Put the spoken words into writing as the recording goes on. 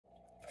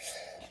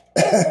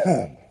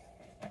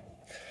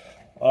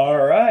All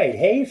right.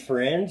 Hey,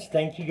 friends.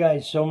 Thank you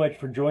guys so much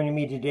for joining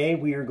me today.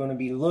 We are going to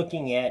be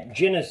looking at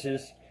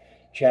Genesis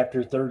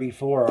chapter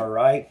 34, all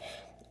right?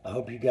 I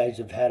hope you guys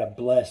have had a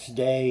blessed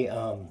day.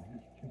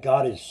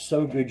 God is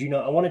so good. You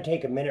know, I want to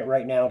take a minute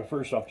right now to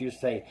first off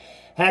just say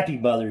Happy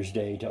Mother's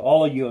Day to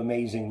all of you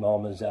amazing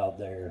mamas out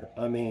there.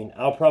 I mean,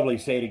 I'll probably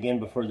say it again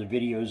before the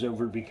video's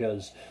over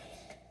because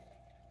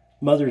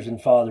mothers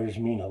and fathers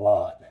mean a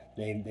lot.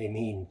 They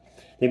mean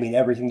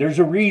everything. There's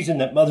a reason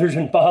that mothers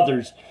and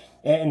fathers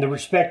and the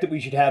respect that we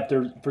should have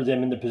for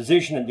them and the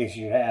position that they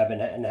should have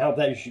and how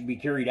that should be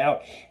carried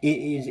out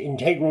is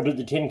integral to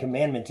the Ten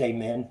Commandments.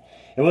 Amen.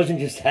 It wasn't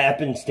just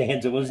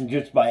happenstance. It wasn't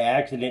just by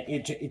accident.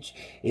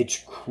 It's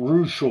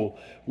crucial.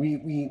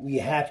 We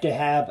have to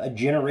have a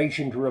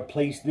generation to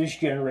replace this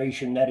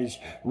generation that is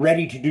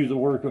ready to do the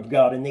work of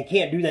God, and they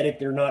can't do that if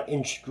they're not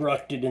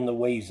instructed in the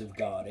ways of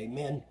God.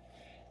 Amen.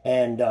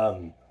 And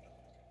I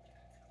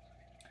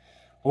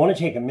want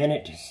to take a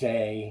minute to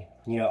say,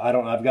 you know,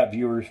 I've got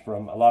viewers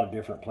from a lot of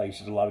different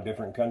places, a lot of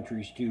different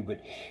countries too, but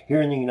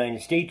here in the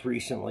United States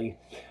recently,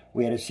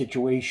 we had a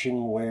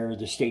situation where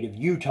the state of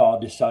Utah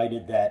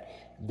decided that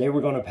they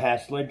were going to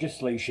pass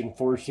legislation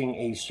forcing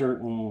a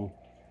certain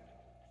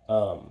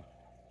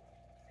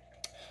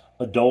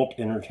adult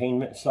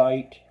entertainment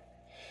site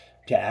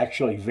to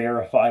actually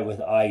verify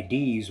with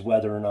IDs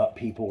whether or not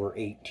people were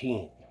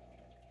 18.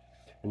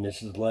 And this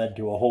has led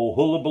to a whole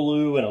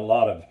hullabaloo and a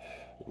lot of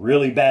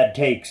really bad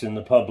takes in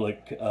the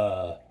public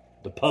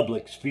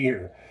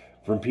sphere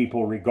from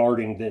people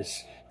regarding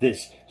this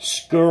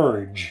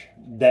scourge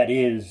that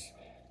is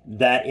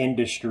that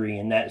industry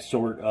and that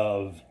sort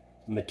of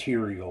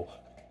material,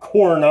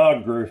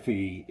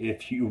 pornography,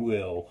 if you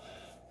will.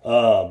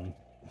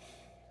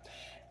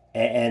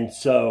 And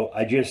so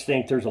I just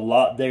think there's a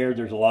lot there.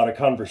 There's a lot of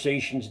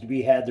conversations to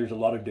be had. There's a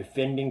lot of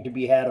defending to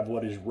be had of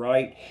what is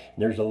right.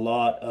 There's a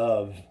lot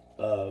of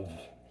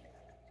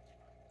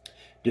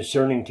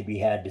discerning to be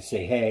had to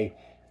say, hey,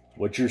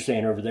 what you're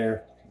saying over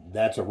there,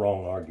 that's a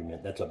wrong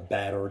argument. That's a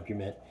bad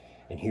argument.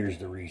 And here's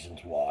the reasons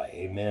why.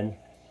 Amen.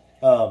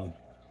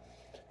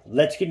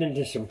 Let's get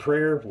into some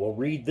prayer. We'll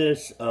read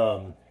this.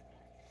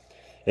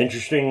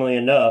 Interestingly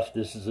enough,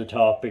 this is a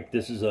topic,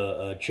 this is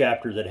a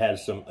chapter that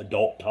has some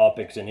adult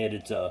topics in it.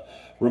 It's a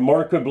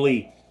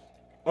remarkably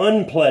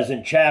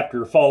unpleasant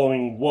chapter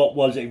following what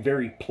was a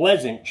very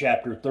pleasant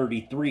chapter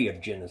 33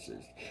 of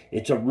Genesis.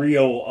 It's a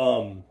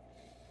real,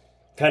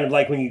 kind of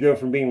like when you go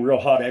from being real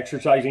hot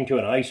exercising to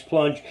an ice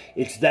plunge.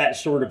 It's that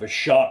sort of a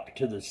shock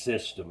to the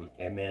system,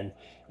 amen.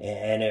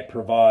 And it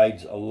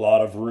provides a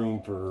lot of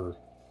room for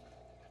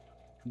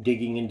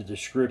digging into the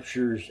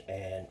scriptures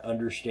and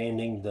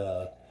understanding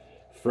the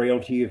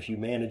frailty of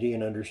humanity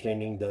and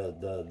understanding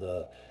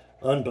the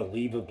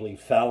unbelievably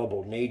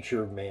fallible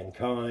nature of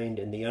mankind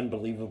and the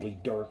unbelievably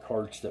dark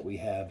hearts that we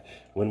have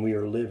when we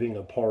are living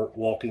apart,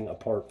 walking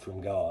apart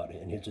from God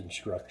and His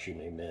instruction.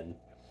 Amen.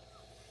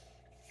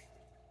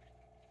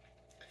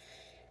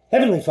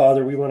 Heavenly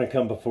Father, we want to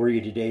come before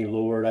you today,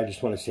 Lord. I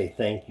just want to say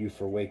thank you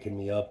for waking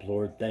me up,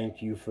 Lord.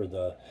 Thank you for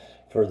the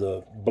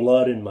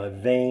blood in my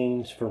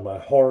veins, for my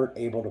heart,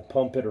 able to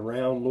pump it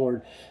around,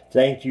 Lord.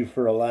 Thank you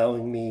for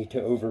allowing me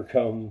to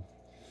overcome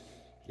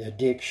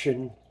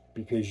addiction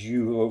because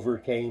you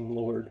overcame,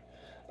 Lord.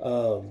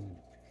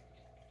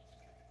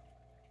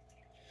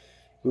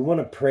 We want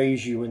to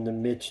praise you in the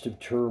midst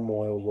of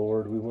turmoil,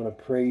 Lord. We want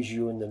to praise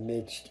you in the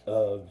midst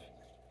of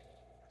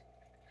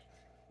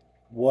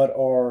what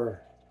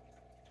are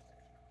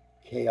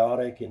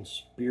chaotic and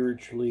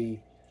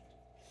spiritually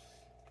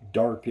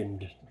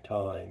darkened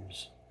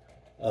times.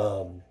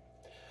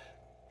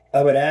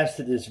 I would ask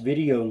that this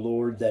video,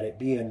 Lord, that it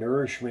be a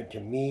nourishment to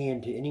me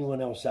and to anyone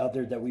else out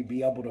there, that we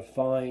be able to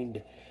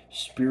find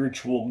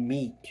spiritual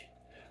meat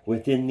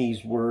within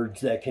these words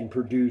that can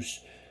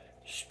produce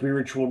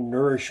spiritual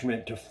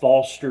nourishment to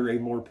foster a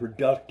more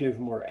productive,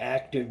 more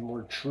active,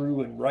 more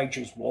true and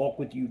righteous walk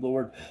with you,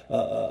 Lord,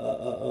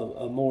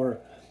 a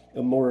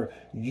more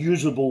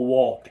usable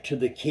walk to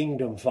the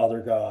kingdom,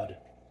 Father God.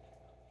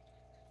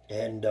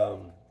 And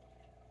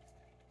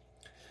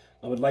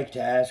I would like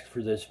to ask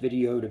for this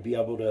video to be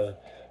able to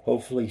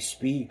hopefully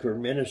speak or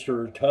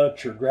minister or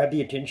touch or grab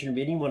the attention of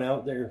anyone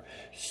out there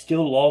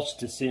still lost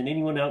to sin,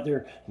 anyone out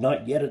there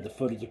not yet at the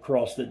foot of the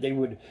cross, that they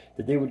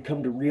would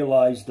come to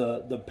realize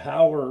the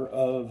power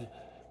of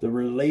the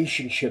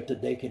relationship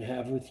that they can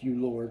have with you,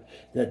 Lord,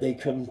 that they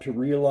come to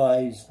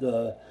realize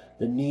the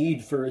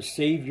need for a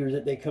Savior,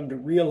 that they come to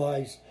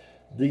realize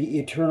the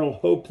eternal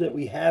hope that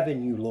we have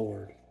in you,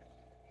 Lord.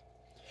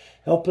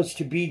 Help us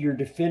to be your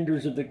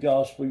defenders of the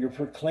gospel, your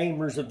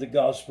proclaimers of the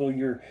gospel,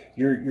 your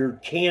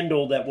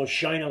candle that will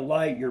shine a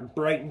light, your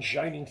bright and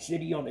shining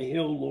city on a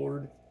hill,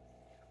 Lord.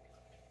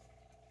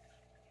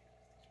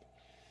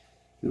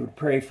 We would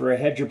pray for a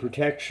hedge of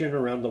protection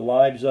around the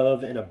lives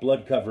of and a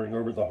blood covering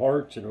over the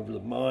hearts and over the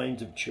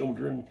minds of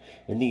children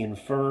and the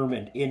infirm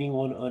and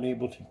anyone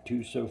unable to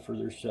do so for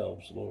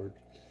themselves, Lord.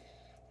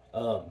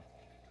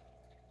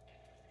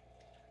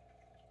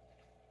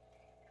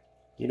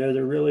 You know,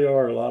 there really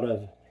are a lot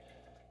of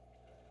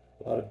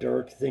A lot of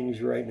dark things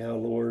right now,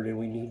 Lord, and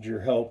we need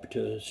your help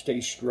to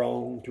stay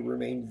strong, to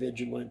remain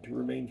vigilant, to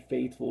remain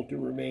faithful, to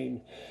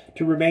remain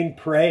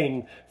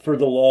praying for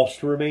the lost,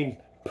 to remain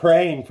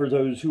praying for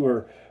those who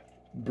are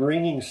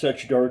bringing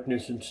such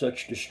darkness and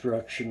such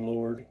destruction,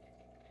 Lord.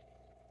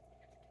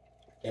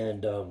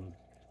 And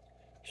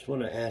just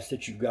want to ask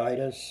that you guide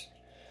us,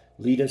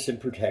 lead us,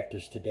 and protect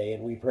us today.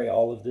 And we pray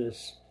all of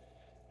this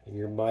in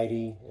your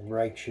mighty and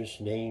righteous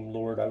name,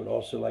 Lord. I would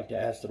also like to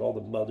ask that all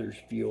the mothers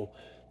feel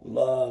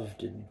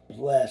loved and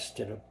blessed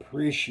and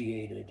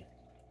appreciated.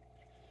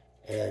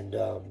 And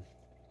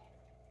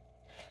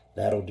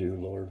that'll do,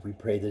 Lord. We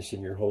pray this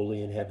in your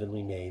holy and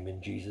heavenly name,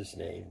 in Jesus'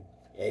 name.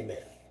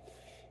 Amen.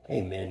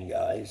 Amen,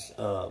 guys.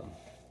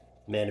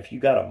 Man, if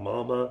you got a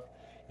mama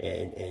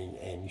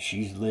and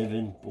she's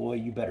living, boy,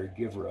 you better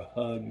give her a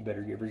hug. You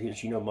better give her a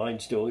kiss. You know,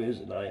 mine still is,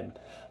 and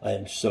I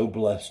am so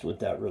blessed with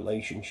that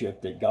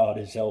relationship that God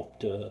has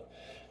helped to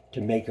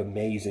make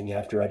amazing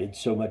after I did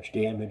so much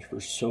damage for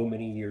so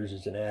many years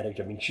as an addict.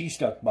 I mean, she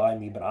stuck by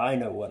me, but I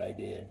know what I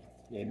did.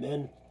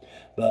 Amen.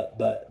 But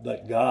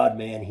God,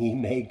 man, he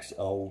makes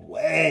a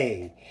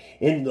way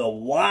in the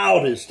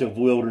wildest of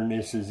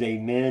wildernesses.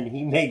 Amen.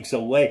 He makes a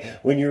way.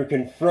 When you're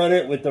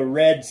confronted with the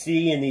Red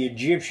Sea and the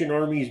Egyptian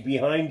armies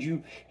behind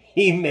you,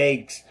 he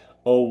makes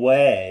a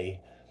way.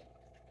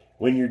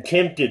 When you're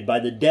tempted by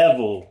the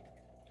devil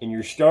and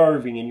you're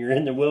starving and you're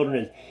in the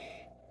wilderness,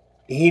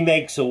 he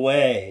makes a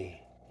way.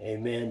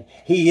 Amen.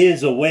 He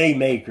is a way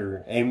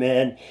maker.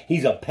 Amen.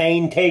 He's a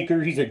pain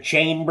taker. He's a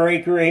chain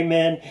breaker.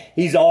 Amen.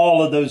 He's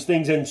all of those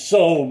things and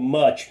so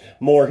much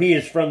more. He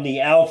is from the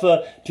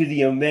Alpha to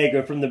the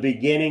Omega, from the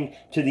beginning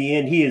to the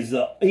end. He is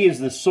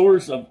the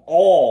source of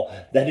all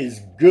that is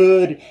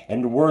good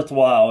and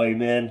worthwhile.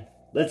 Amen.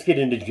 Let's get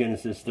into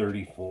Genesis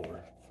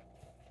 34.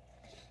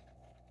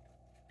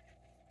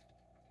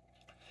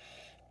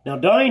 Now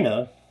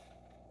Dinah,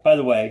 by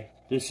the way,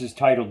 this is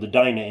titled the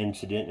Dinah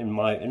incident in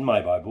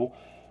my Bible.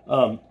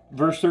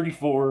 Verse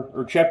 34,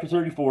 or chapter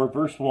 34,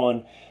 verse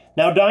 1.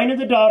 Now Dinah,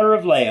 the daughter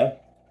of Leah,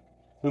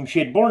 whom she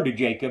had borne to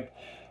Jacob,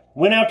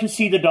 went out to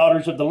see the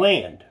daughters of the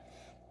land.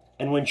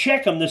 And when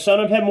Shechem, the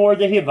son of Hamor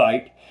the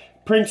Hivite,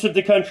 prince of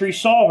the country,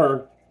 saw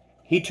her,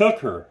 he took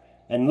her,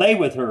 and lay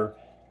with her,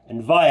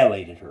 and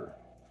violated her.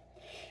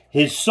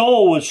 His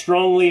soul was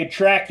strongly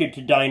attracted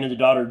to Dinah, the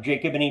daughter of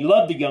Jacob, and he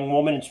loved the young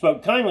woman and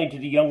spoke kindly to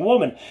the young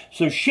woman.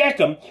 So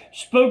Shechem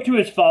spoke to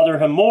his father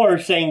Hamor,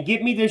 saying,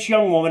 "Give me this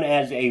young woman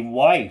as a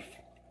wife."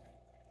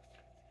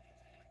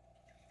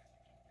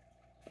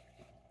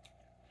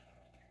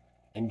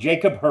 And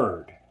Jacob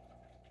heard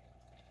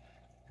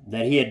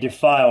that he had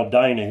defiled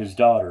Dinah, his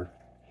daughter.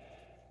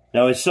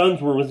 Now his sons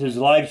were with his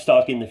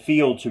livestock in the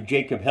field, so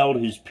Jacob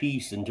held his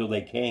peace until they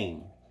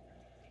came.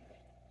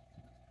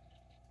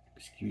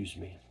 Excuse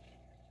me.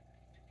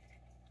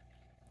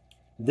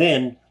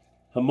 Then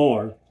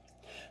Hamor,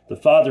 the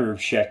father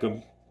of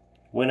Shechem,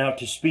 went out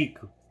to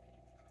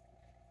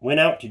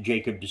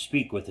Jacob to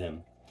speak with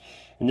him.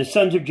 And the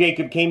sons of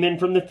Jacob came in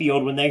from the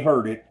field when they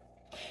heard it.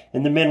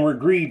 And the men were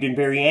grieved and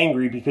very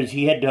angry, because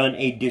he had done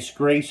a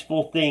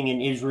disgraceful thing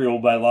in Israel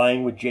by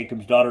lying with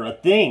Jacob's daughter, a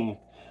thing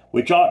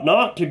which ought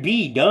not to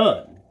be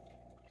done.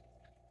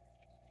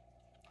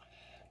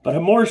 But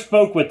Hamor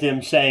spoke with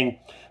them, saying,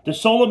 "The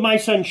soul of my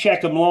son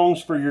Shechem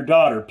longs for your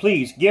daughter.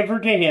 Please give her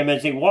to him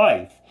as a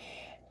wife,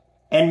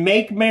 and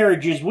make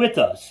marriages with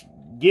us.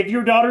 Give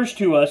your daughters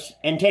to us,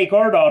 and take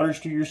our daughters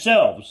to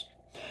yourselves.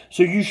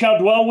 So you shall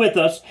dwell with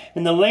us,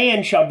 and the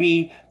land shall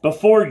be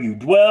before you.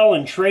 Dwell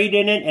and trade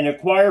in it, and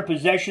acquire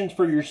possessions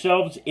for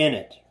yourselves in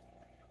it."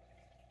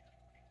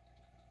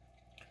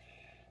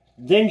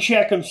 Then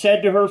Shechem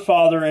said to her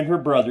father and her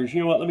brothers, you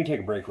know what, let me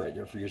take a break right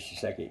there for just a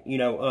second.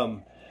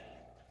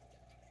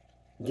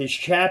 This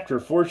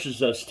chapter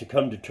forces us to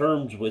come to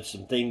terms with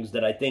some things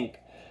that I think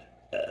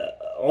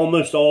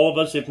almost all of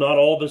us, if not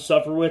all of us,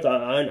 suffer with.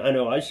 I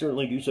know I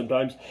certainly do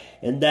sometimes.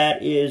 And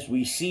that is,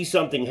 we see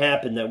something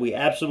happen that we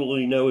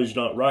absolutely know is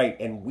not right,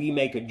 and we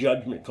make a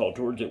judgment call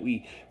towards it.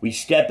 We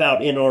step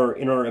out in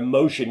our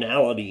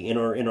emotionality, in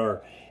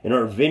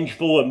our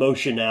vengeful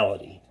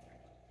emotionality,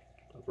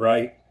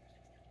 right?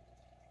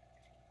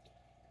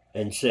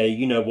 And say,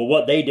 well,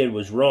 what they did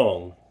was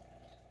wrong,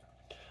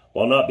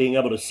 while not being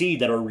able to see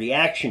that our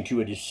reaction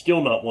to it is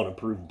still not one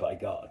approved by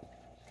God.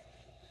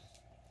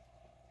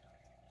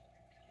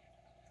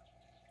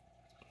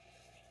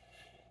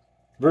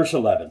 Verse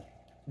 11.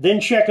 Then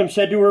Shechem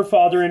said to her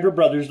father and her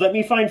brothers, "Let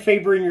me find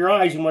favor in your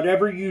eyes, and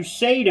whatever you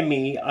say to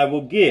me, I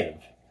will give.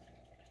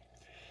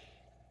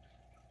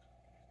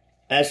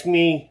 Ask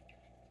me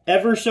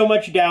ever so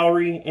much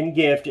dowry and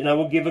gift, and I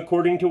will give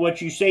according to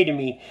what you say to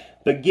me.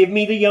 But give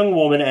me the young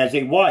woman as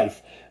a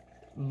wife."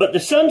 But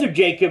the sons of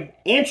Jacob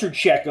answered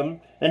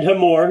Shechem and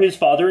Hamor his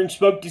father, and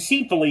spoke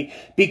deceitfully,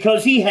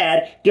 because he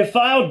had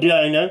defiled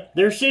Dinah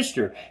their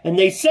sister. And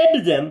they said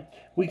to them,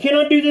 "We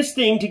cannot do this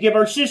thing to give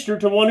our sister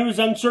to one who is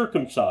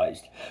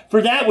uncircumcised,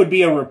 for that would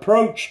be a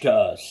reproach to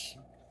us.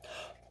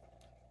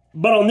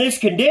 But on this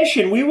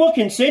condition, we will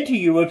consent to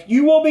you if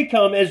you will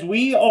become as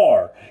we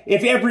are,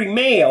 if every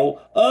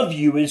male of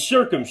you is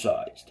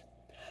circumcised.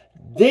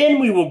 Then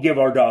we will give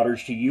our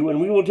daughters to you, and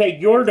we will take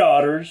your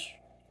daughters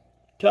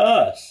to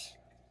us.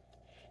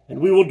 And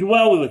we will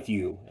dwell with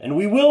you, and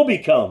we will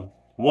become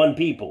one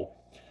people.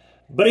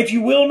 But if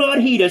you will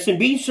not heed us and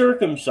be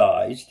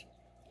circumcised,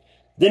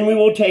 then we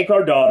will take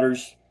our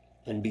daughters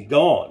and be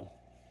gone.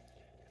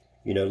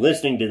 You know,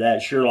 listening to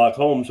that, Sherlock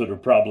Holmes would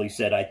have probably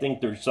said, I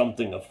think there's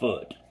something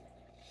afoot.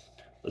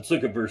 Let's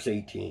look at verse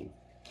 18.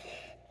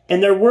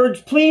 And their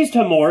words pleased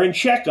Hamor and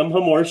Shechem,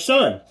 Hamor's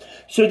son.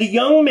 So the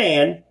young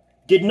man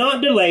did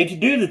not delay to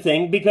do the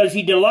thing because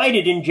he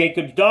delighted in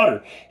Jacob's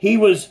daughter. He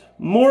was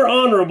more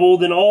honorable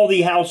than all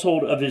the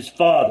household of his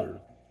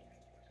father.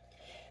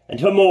 And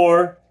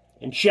Hamor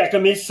and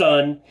Shechem his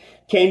son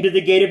came to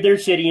the gate of their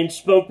city and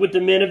spoke with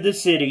the men of the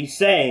city,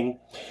 saying,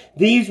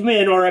 These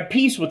men are at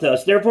peace with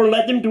us, therefore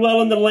let them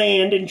dwell in the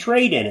land and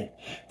trade in it.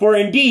 For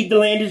indeed the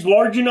land is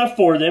large enough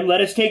for them.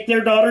 Let us take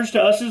their daughters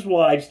to us as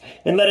wives,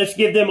 and let us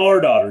give them our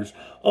daughters.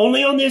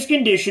 Only on this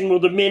condition will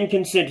the men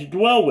consent to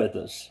dwell with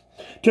us,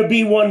 to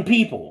be one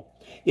people,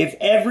 if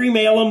every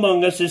male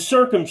among us is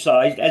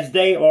circumcised as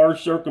they are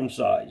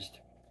circumcised.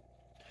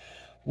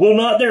 Will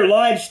not their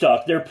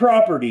livestock, their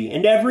property,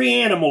 and every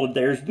animal of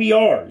theirs be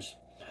ours?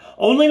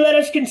 Only let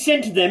us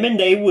consent to them, and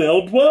they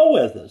will dwell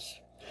with us.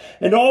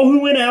 And all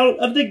who went out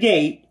of the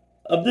gate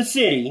of the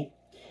city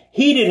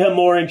heeded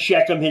Hamor and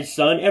Shechem his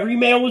son. Every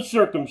male was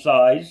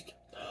circumcised.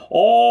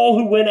 All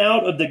who went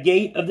out of the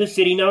gate of the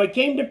city. Now it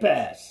came to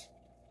pass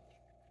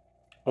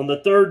on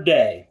the third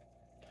day,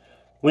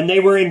 when they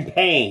were in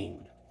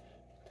pain,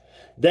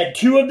 that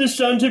two of the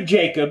sons of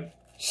Jacob,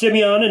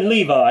 Simeon and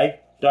Levi,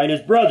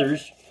 Dinah's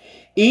brothers,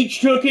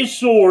 each took his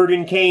sword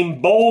and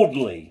came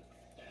boldly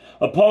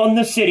upon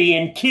the city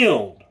and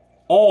killed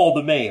all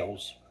the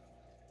males.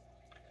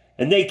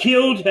 And they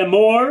killed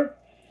Hamor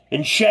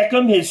and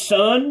Shechem his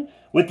son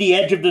with the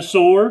edge of the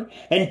sword,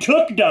 and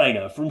took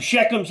Dinah from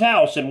Shechem's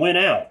house and went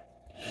out.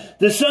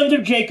 The sons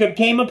of Jacob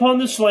came upon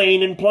the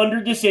slain and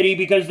plundered the city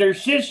because their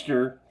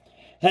sister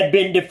had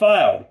been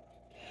defiled.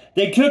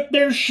 They took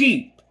their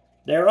sheep,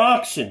 their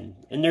oxen,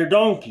 and their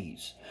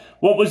donkeys,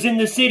 what was in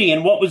the city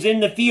and what was in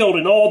the field,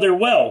 and all their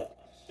wealth.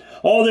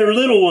 All their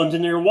little ones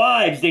and their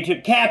wives they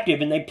took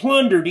captive, and they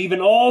plundered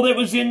even all that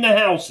was in the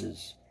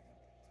houses.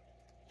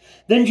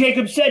 Then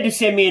Jacob said to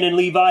Simeon and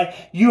Levi,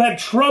 You have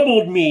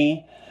troubled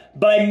me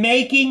by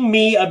making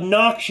me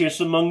obnoxious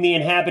among the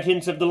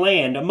inhabitants of the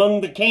land, among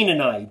the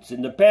Canaanites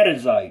and the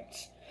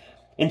Perizzites.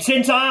 And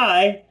since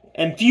I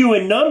am few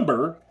in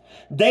number,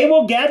 they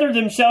will gather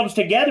themselves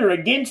together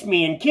against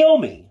me and kill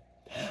me.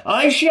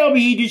 I shall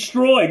be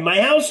destroyed,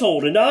 my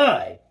household and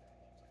I.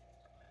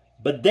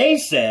 But they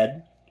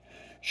said,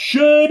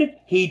 Should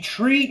he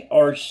treat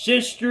our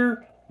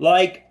sister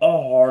like a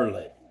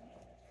harlot?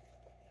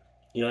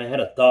 You know, I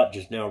had a thought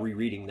just now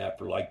rereading that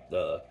for like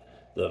the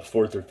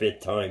fourth or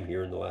fifth time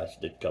here in the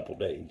last couple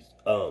days.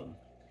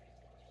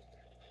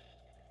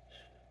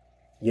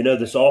 You know,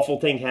 this awful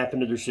thing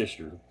happened to their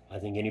sister. I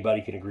think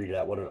anybody can agree to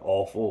that. What an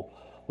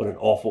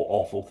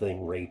awful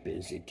thing rape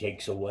is. It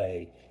takes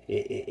away,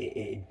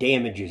 it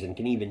damages and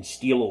can even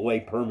steal away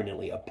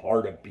permanently a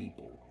part of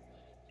people.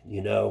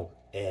 You know,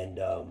 and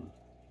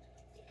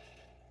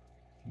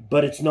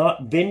but it's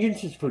not,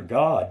 vengeance is for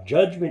God.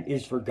 Judgment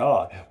is for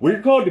God.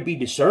 We're called to be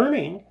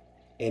discerning.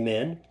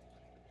 Amen.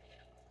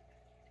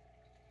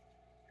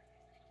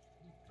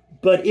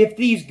 But if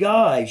these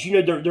guys,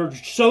 you know, they're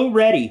so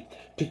ready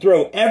to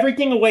throw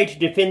everything away to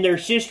defend their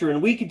sister,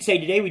 and we could say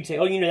today, we'd say,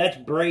 oh, you know, that's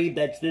brave,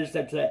 that's this,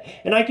 that's that.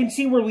 And I can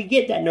see where we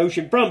get that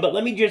notion from, but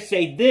let me just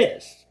say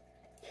this.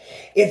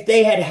 If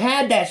they had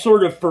had that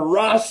sort of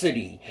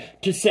ferocity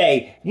to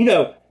say, you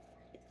know,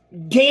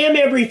 damn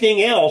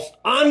everything else,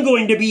 I'm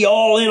going to be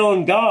all in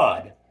on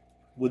God,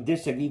 would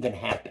this have even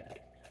happened?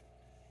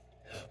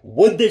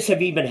 Would this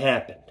have even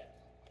happened?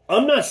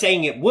 I'm not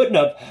saying it wouldn't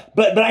have,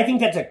 but I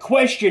think that's a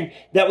question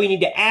that we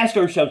need to ask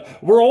ourselves.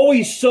 We're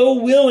always so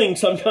willing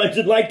sometimes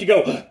in life to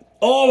go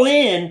all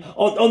in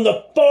on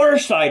the far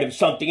side of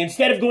something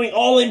instead of going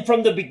all in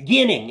from the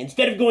beginning,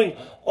 instead of going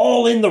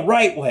all in the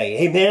right way.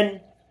 Amen?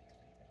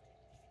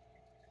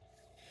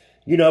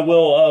 You know,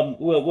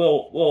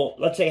 we'll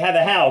let's say have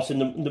a house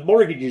and the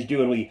mortgage is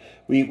due, and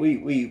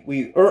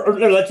or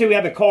let's say we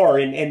have a car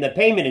and the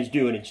payment is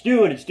due, and it's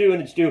due,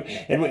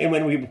 and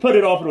when we put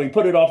it off and we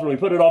put it off and we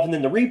put it off, and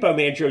then the repo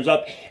man shows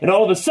up, and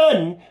all of a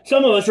sudden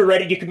some of us are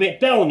ready to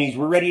commit felonies,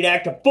 we're ready to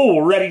act a fool,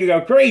 we're ready to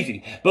go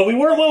crazy, but we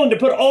weren't willing to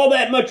put all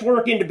that much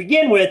work in to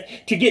begin with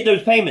to get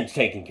those payments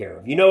taken care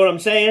of. You know what I'm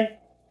saying?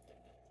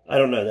 I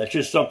don't know. That's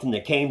just something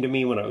that came to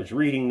me when I was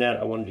reading that.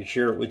 I wanted to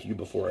share it with you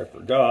before I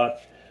forgot.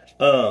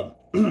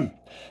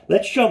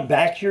 Let's jump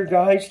back here,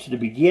 guys, to the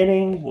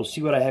beginning. We'll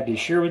see what I have to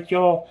share with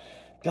y'all.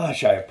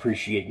 Gosh, I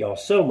appreciate y'all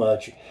so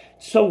much.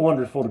 It's so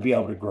wonderful to be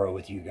able to grow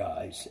with you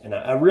guys. And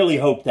I really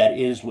hope that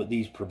is what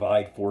these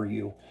provide for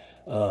you.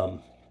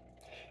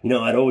 You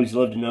know, I'd always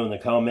love to know in the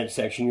comment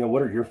section, you know,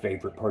 what are your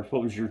favorite parts?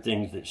 What was your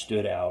things that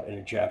stood out in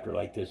a chapter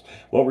like this?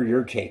 What were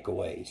your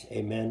takeaways?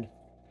 Amen.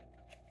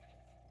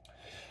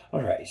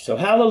 All right, so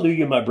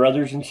hallelujah, my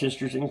brothers and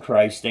sisters in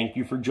Christ. Thank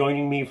you for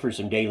joining me for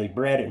some daily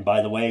bread. And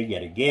by the way,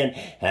 yet again,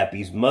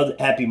 happy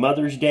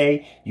Mother's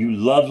Day, you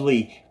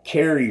lovely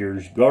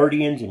carriers,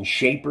 guardians, and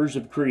shapers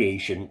of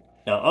creation.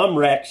 Now, I'm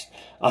Rex.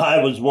 I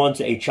was once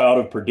a child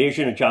of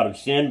perdition, a child of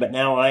sin, but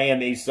now I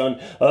am a son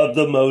of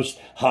the Most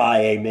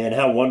High. Amen.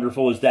 How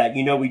wonderful is that?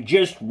 You know, we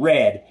just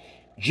read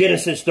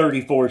Genesis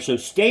 34, so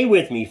stay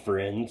with me,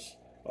 friends.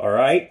 All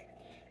right?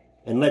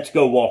 And let's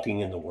go walking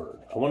in the Word.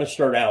 I want to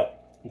start out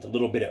with a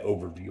little bit of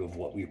overview of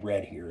what we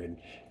read here in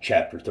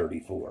chapter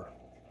 34.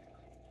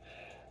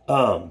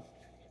 So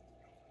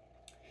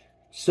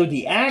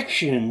the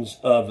actions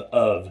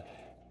at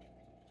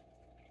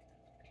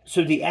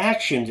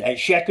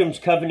Shechem's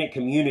covenant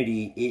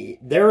community,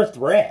 they're a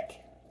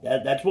threat.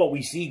 That's what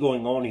we see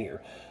going on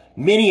here.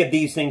 Many of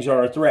these things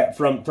are a threat,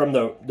 from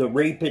the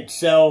rape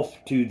itself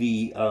to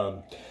the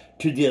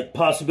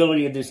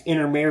possibility of this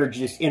intermarriage,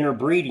 this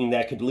interbreeding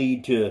that could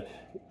lead to,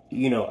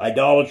 you know,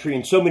 idolatry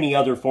and so many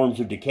other forms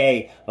of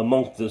decay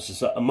amongst the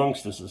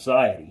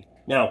society.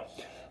 Now,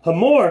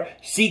 Hamor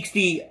seeks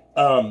the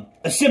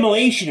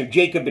assimilation of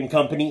Jacob and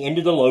company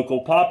into the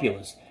local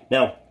populace.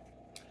 Now,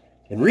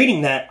 in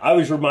reading that, I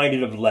was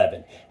reminded of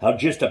leaven. How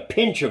just a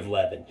pinch of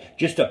leaven,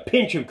 just a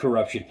pinch of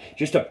corruption,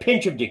 just a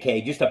pinch of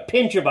decay, just a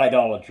pinch of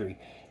idolatry,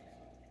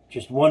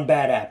 just one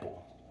bad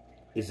apple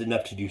is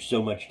enough to do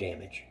so much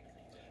damage.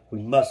 We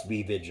must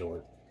be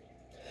vigilant.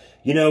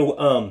 You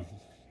know,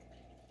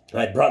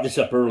 I brought this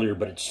up earlier,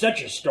 but it's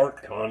such a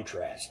stark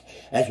contrast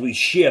as we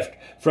shift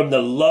from the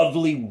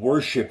lovely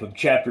worship of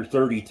chapter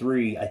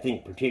 33. I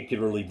think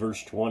particularly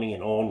verse 20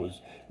 and on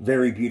was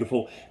very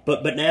beautiful.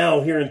 But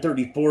now here in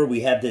 34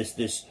 we have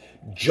this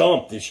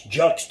jump, this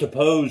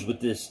juxtapose with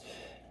this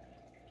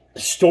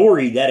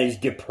story that is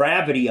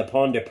depravity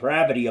upon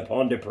depravity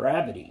upon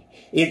depravity.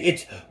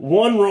 It's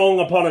one wrong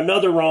upon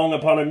another wrong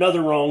upon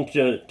another wrong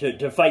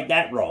to fight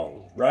that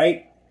wrong,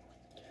 right?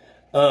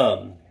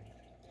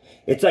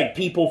 It's like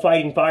people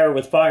fighting fire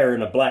with fire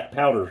in a black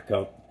powder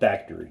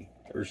factory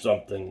or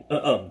something.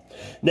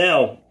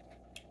 Now,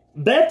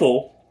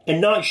 Bethel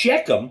and not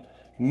Shechem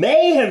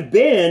may have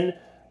been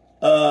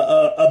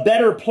a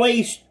better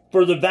place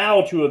for the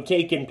vow to have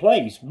taken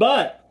place,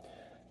 but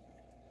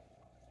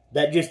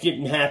that just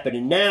didn't happen.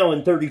 And now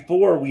in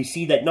 34, we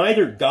see that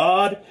neither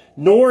God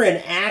nor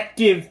an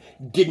active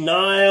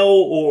denial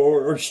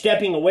or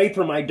stepping away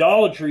from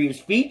idolatry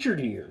is featured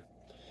here.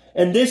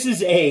 And this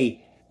is a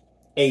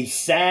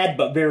sad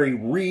but very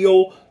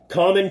real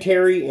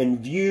commentary and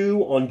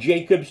view on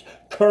Jacob's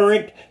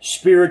current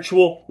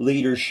spiritual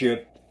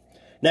leadership.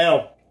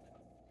 Now,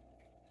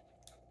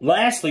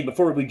 lastly,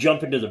 before we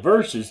jump into the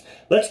verses,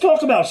 let's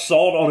talk about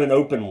salt on an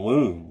open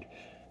wound.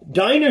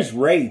 Dinah's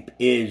rape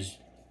is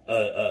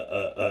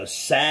a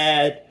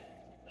sad,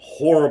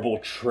 horrible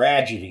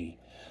tragedy.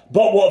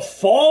 But what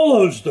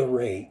follows the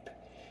rape,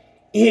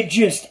 it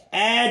just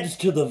adds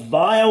to the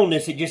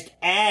vileness. It just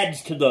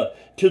adds to the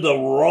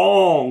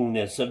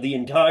wrongness of the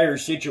entire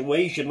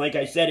situation. Like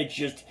I said, it's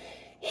just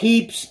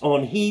heaps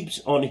on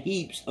heaps on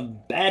heaps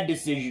of bad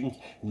decisions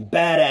and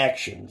bad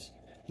actions.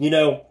 You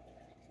know,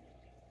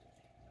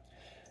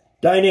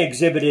 Dinah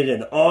exhibited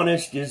an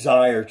honest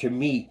desire to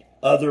meet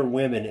other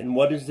women. And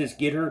what does this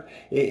get her?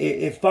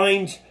 It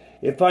finds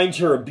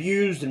her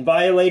abused and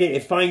violated.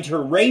 It finds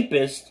her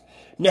rapist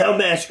now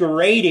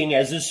masquerading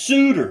as a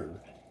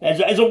suitor.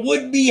 As a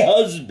would-be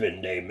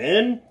husband,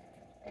 amen?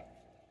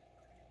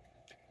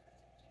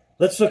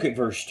 Let's look at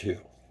verse 2.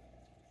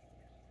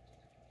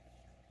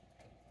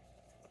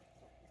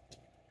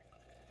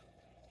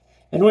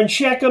 And when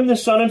Shechem, the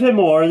son of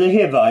Hamor, the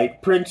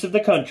Hivite, prince of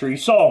the country,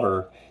 saw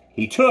her,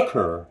 he took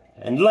her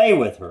and lay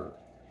with her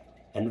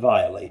and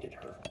violated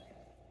her.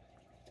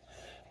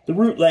 The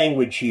root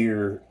language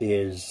here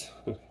is,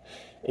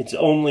 it's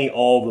only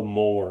all the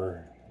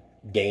more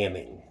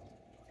damning.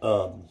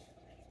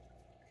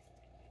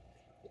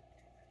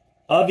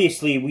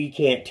 Obviously, we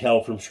can't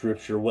tell from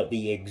Scripture what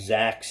the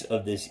exacts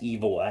of this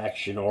evil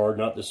action are,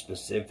 not the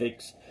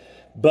specifics.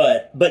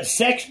 But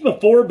sex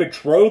before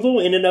betrothal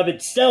in and of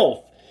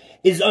itself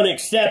is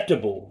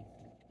unacceptable.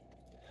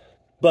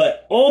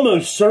 But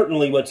almost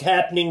certainly what's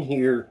happening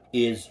here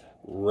is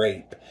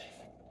rape.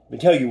 Let me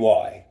tell you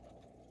why.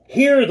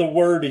 Here the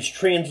word is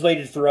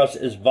translated for us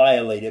as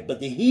violated, but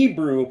the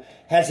Hebrew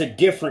has a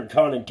different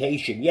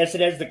connotation. Yes,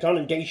 it has the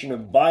connotation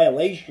of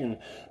violation,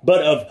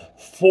 but of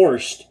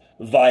forced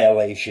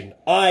violation,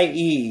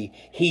 i.e.,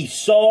 he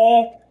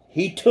saw,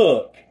 he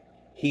took,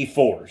 he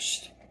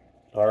forced.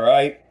 All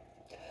right?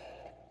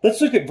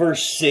 Let's look at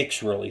verse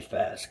 6 really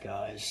fast,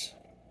 guys.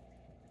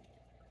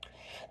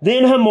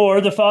 Then Hamor,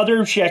 the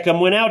father of Shechem,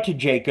 went out to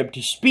Jacob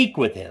to speak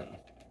with him.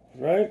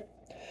 Right?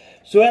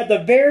 So at the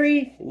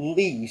very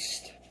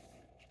least,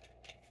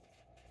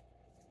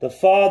 the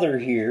father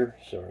here,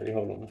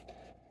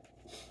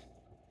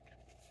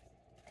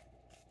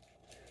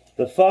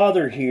 the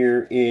father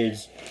here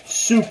is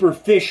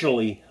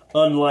superficially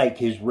unlike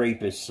his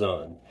rapist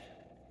son,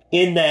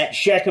 in that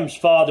Shechem's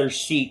father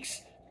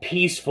seeks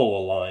peaceful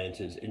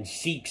alliances and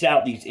seeks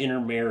out these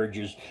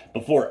intermarriages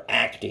before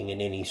acting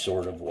in any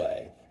sort of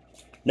way.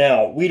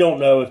 Now, we don't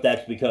know if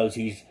that's because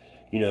he's,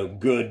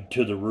 good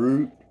to the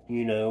root,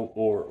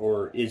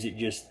 or is it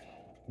just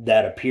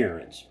that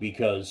appearance?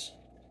 Because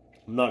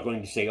I'm not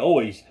going to say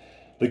always,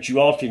 but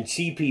you often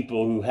see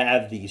people who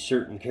have these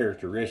certain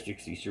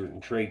characteristics, these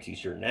certain traits,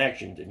 these certain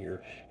actions, and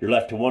you're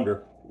left to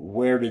wonder,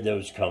 where did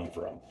those come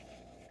from?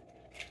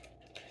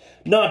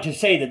 Not to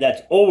say that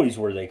that's always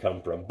where they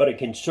come from, but it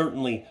can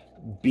certainly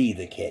be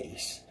the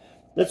case.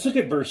 Let's look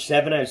at verse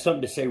 7. I have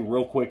something to say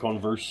real quick on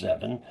verse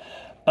 7.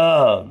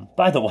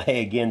 By the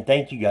way, again,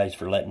 thank you guys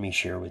for letting me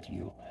share with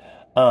you.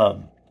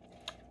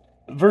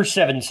 Verse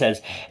 7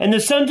 says, "And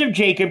the sons of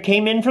Jacob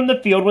came in from the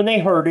field when they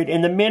heard it,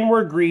 and the men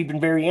were grieved and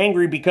very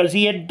angry, because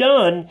he had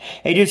done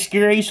a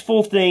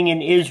disgraceful thing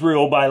in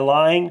Israel by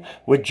lying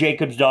with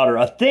Jacob's daughter,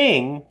 a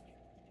thing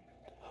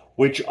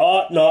which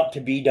ought not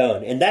to be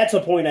done." And that's a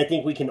point I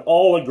think we can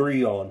all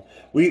agree on.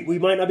 We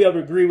might not be able to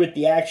agree with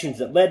the actions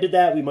that led to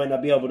that. We might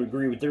not be able to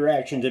agree with their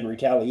actions in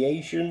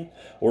retaliation.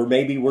 Or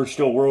maybe we're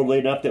still worldly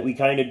enough that we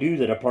kind of do,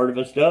 that a part of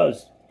us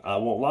does. I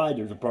won't lie,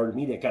 there's a part of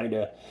me that kind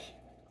of,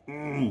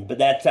 but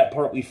that's that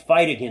part we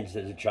fight against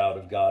as a child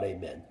of God,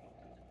 amen.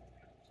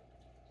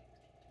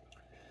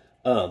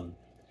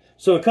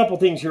 So a couple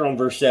things here on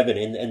verse 7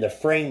 and the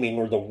framing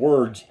or the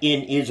words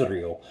 "in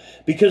Israel."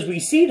 Because we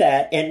see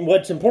that, and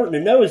what's important to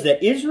know is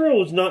that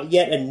Israel is not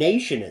yet a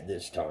nation at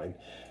this time.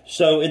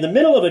 So in the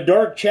middle of a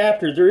dark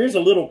chapter, there is a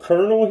little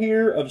kernel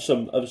here of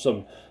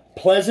some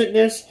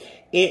pleasantness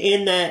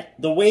in that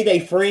the way they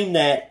frame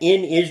that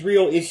 "in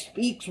Israel," it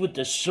speaks with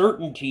the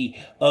certainty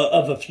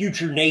of a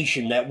future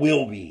nation that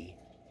will be.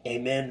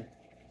 Amen.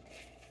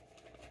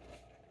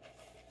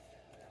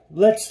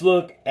 Let's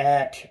look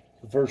at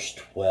verse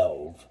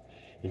 12.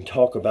 And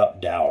talk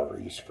about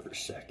dowries for a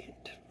second.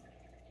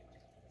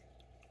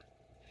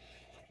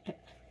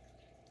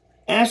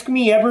 "Ask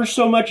me ever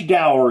so much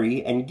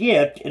dowry and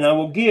gift, and I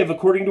will give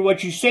according to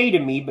what you say to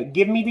me, but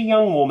give me the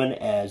young woman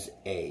as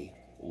a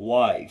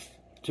wife."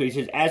 So he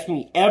says, ask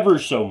me ever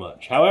so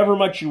much. However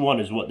much you want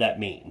is what that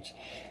means.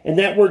 And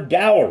that word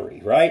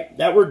dowry, right?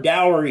 That word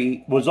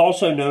dowry was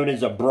also known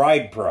as a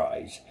bride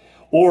prize.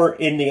 Or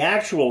in the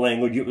actual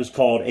language, it was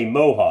called a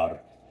mohar.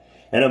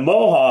 And a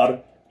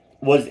mohar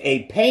was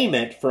a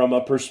payment from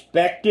a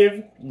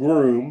prospective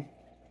groom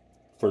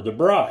for the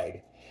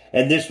bride.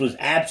 And this was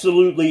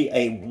absolutely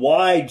a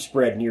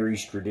widespread Near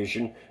East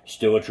tradition,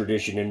 still a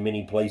tradition in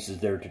many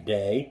places there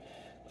today,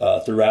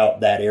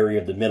 throughout that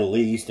area of the Middle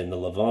East and the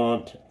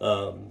Levant.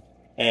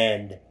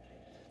 And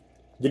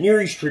the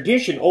Near East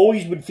tradition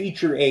always would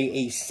feature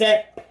a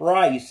set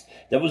price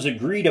that was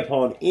agreed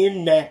upon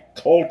in that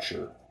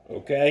culture,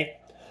 okay?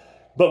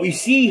 But we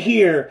see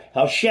here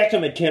how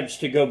Shechem attempts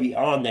to go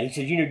beyond that. He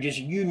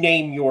says, you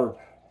name your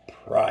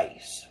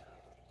price.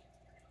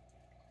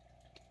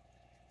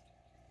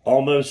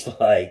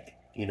 Almost like,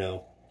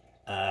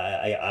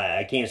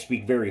 I can't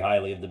speak very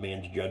highly of the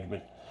man's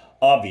judgment,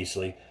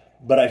 obviously,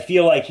 but I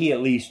feel like he at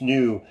least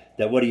knew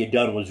that what he had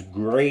done was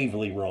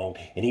gravely wrong,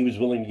 and he was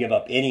willing to give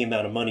up any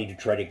amount of money to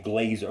try to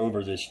glaze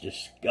over this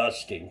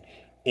disgusting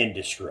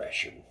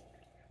indiscretion.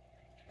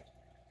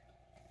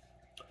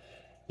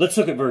 Let's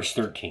look at verse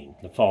 13,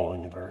 the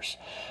following verse.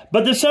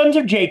 "But the sons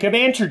of Jacob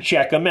answered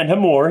Shechem and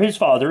Hamor his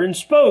father, and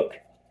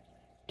spoke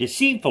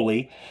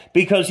deceitfully,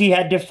 because he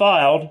had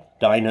defiled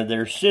Dinah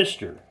their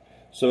sister."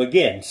 So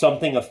again,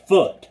 something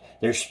afoot.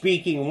 They're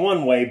speaking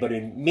one way, but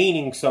in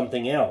meaning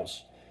something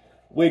else.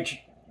 Which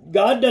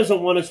God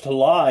doesn't want us to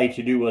lie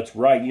to do what's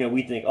right.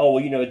 We think,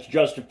 it's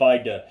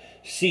justified to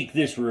seek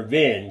this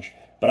revenge,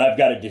 but I've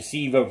got to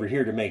deceive over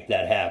here to make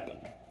that happen.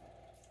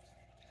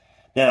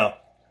 Now,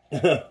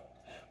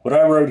 what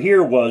I wrote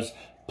here was,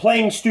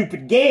 playing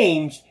stupid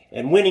games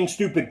and winning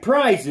stupid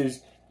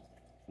prizes,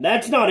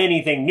 that's not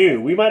anything new.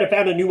 We might have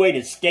found a new way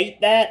to state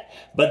that,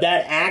 but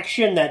that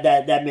action,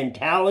 that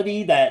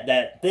mentality,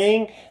 that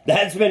thing,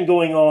 that's been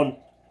going on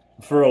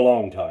for a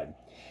long time.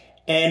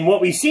 And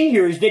what we see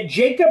here is that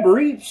Jacob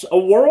reaps a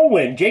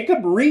whirlwind. Jacob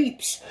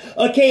reaps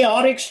a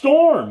chaotic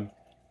storm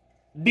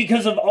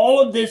because of all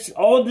of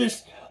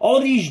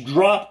these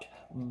dropped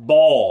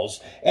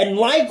balls. And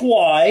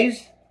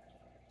likewise,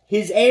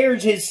 his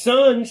heirs, his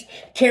sons,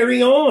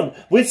 carry on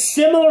with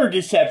similar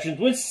deceptions,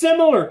 with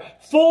similar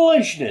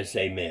foolishness.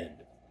 Amen.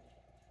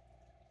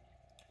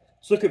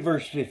 Let's look at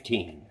verse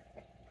 15.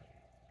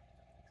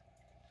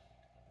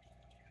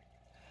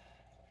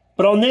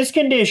 "But on this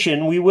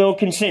condition we will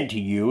consent to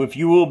you, if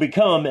you will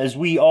become as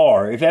we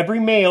are, if every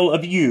male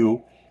of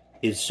you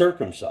is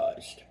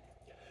circumcised."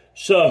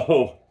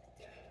 So,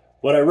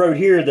 what I wrote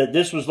here, that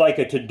this was like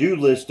a to-do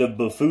list of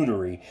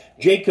buffoonery.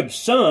 Jacob's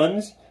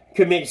sons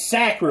commit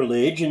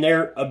sacrilege in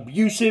their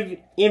abusive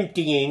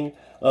emptying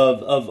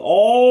of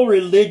all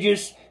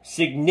religious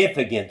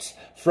significance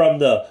from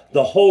the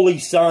holy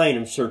sign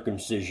of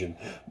circumcision.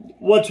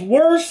 What's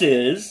worse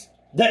is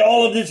that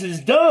all of this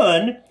is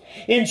done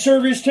in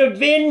service to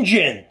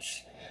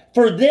vengeance.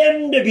 for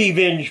them to be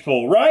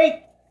vengeful,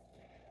 right?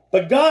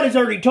 But God has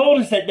already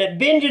told us that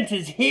vengeance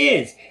is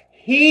His.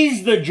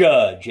 He's the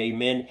judge,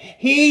 amen.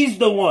 He's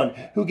the one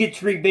who gets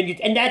to reap vengeance.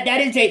 And that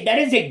is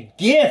a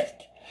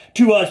gift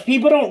to us.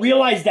 People don't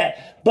realize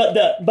that.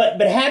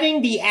 But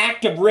having the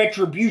act of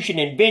retribution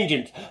and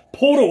vengeance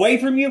pulled away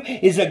from you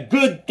is a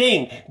good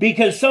thing,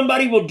 because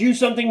somebody will do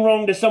something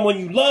wrong to someone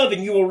you love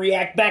and you will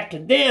react back to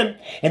them,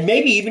 and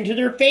maybe even to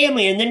their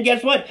family. And then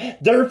guess what?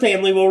 Their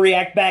family will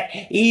react back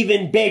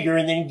even bigger.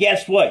 And then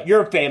guess what?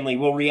 Your family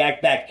will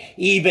react back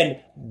even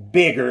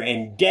bigger.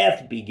 And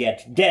death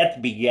begets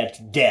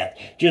death.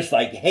 Just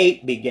like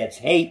hate begets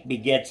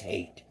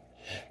hate.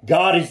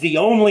 God is the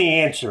only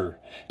answer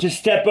to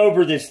step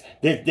over this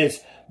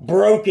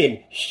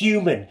broken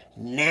human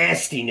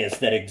nastiness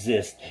that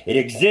exists. It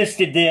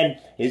existed then,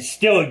 it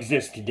still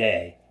exists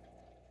today.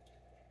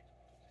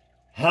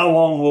 How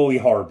long will we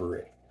harbor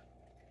it?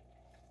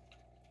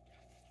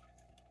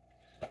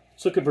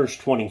 Let's look at verse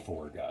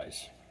 24,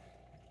 guys.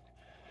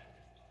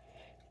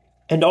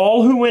 And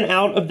all who went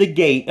out of the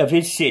gate of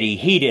his city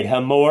heeded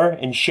Hamor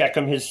and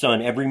Shechem his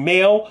son. Every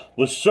male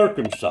was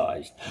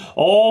circumcised.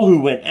 All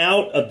who went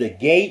out of the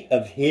gate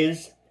of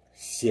his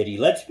city.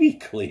 Let's be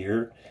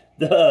clear.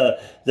 The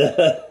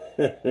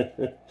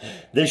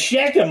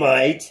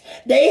Shechemites,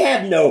 they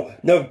have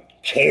no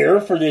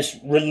care for this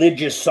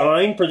religious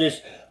sign, for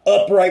this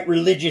upright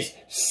religious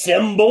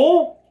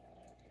symbol.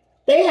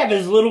 They have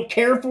as little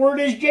care for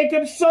it as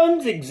Jacob's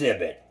sons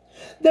exhibit.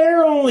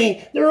 They're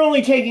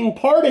only taking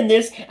part in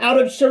this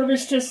out of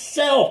service to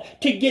self,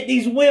 to get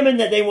these women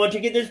that they want, to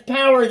get this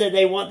power that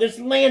they want, this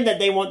land that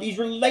they want, these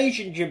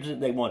relationships that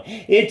they want.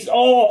 It's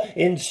all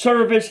in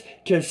service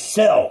to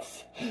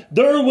self.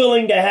 They're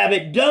willing to have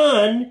it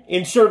done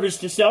in service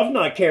to self,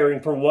 not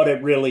caring for what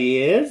it really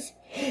is.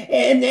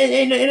 And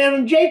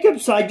on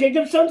Jacob's side,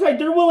 Jacob's son's side,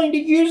 they're willing to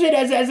use it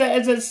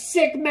as a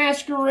sick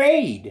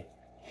masquerade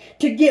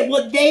to get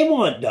what they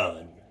want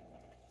done.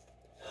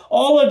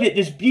 All of it,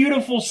 this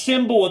beautiful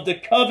symbol of the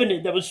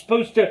covenant that was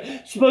supposed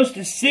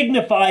to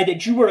signify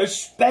that you were a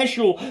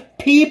special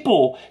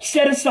people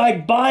set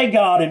aside by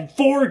God and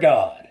for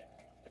God.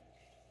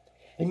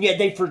 And yet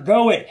they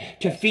forgo it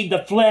to feed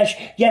the flesh.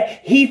 Yet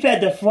He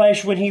fed the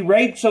flesh when He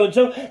raped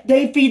so-and-so.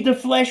 They feed the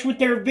flesh with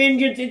their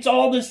vengeance. It's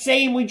all the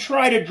same. We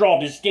try to draw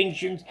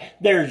distinctions.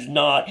 There's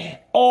not.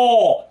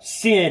 All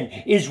sin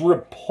is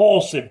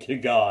repulsive to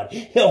God.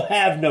 He'll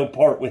have no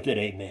part with it.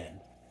 Amen.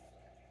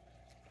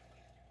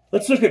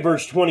 Let's look at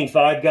verse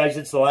 25, guys.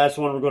 It's the last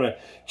one we're going to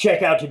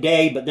check out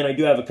today. But then I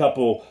do have a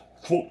couple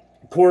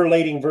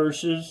correlating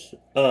verses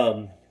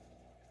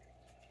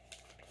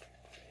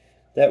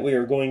that we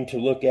are going to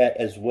look at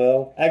as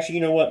well. Actually,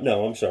 you know what?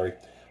 No, I'm sorry.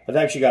 I've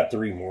actually got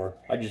 3 more.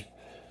 I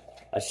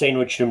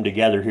sandwiched them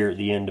together here at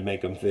the end to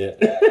make them fit.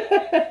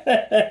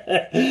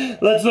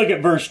 Let's look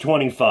at verse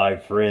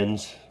 25,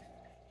 friends.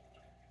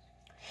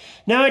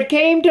 Now it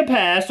came to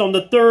pass on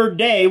the 3rd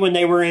day, when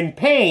they were in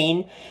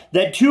pain,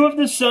 that 2 of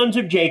the sons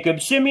of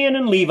Jacob, Simeon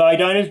and Levi,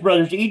 Dinah's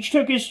brothers, each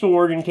took his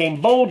sword and came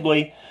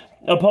boldly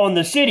upon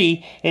the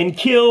city and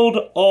killed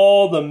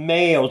all the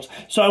males.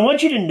 So I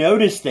want you to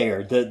notice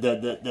there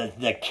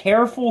the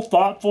careful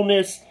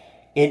thoughtfulness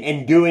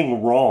in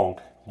doing wrong.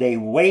 They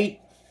wait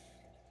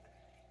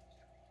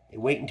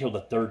until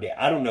the 3rd day.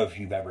 I don't know if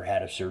you've ever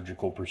had a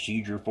surgical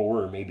procedure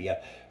for, or maybe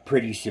a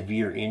pretty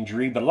severe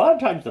injury, but a lot of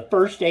times the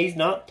first day is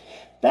not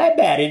that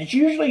bad. And it's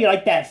usually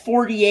like that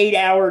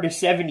 48-hour to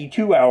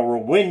 72-hour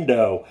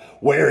window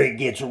where it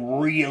gets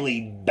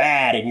really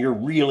bad and you're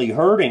really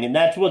hurting. And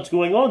that's what's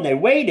going on. They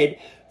waited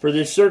for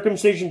this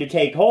circumcision to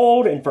take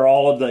hold and for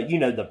all of the,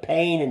 the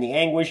pain and the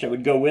anguish that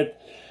would go with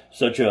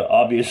such a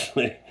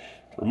obviously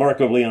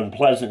remarkably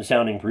unpleasant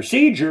sounding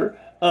procedure.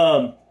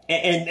 And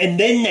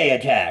then they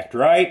attacked,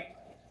 right?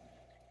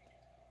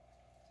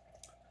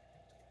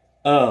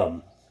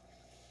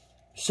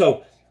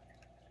 So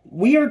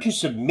we are to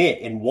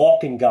submit and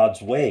walk in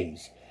God's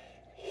ways.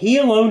 He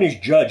alone is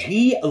judge.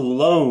 He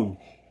alone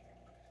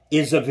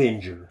is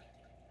avenger.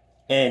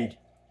 And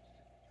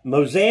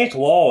Mosaic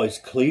law is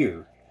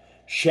clear.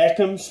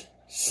 Shechem's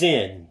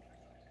sin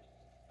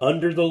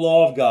under the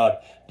law of God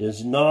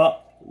does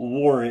not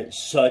warrant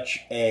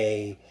such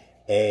a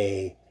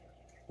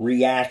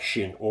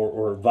reaction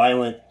or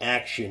violent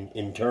action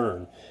in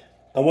turn.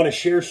 I want to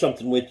share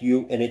something with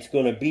you, and it's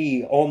going to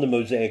be on the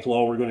Mosaic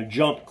law. We're going to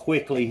jump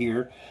quickly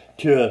here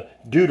to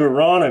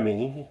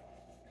Deuteronomy,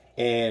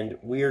 and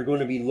we are going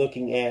to be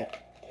looking at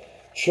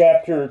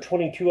chapter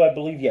 22, I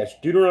believe. Yes,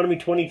 Deuteronomy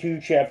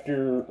 22,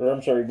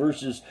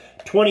 verses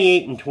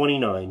 28 and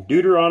 29.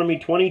 Deuteronomy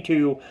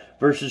 22,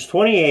 verses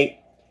 28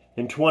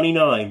 and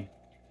 29.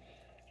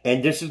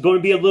 And this is going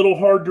to be a little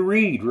hard to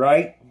read,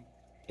 right?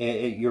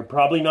 You're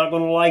probably not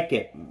going to like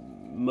it.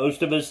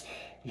 Most of us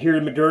here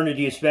in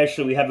modernity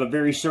especially, we have a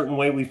very certain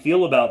way we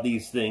feel about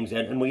these things,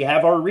 and we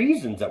have our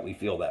reasons that we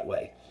feel that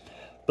way.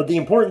 But the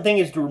important thing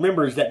is to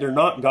remember is that they're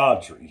not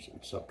God's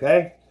reasons,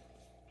 okay?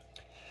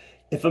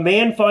 If a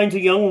man finds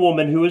a young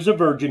woman who is a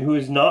virgin, who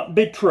is not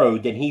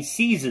betrothed, then he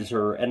seizes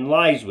her and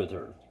lies with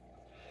her,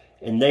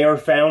 and they are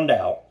found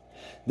out.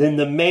 Then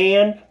the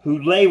man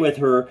who lay with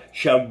her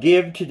shall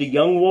give to the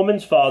young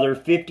woman's father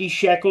 50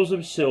 shekels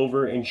of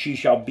silver, and she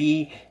shall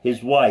be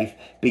his wife,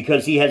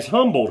 because he has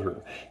humbled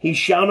her. He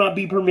shall not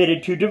be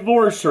permitted to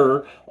divorce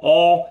her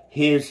all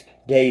his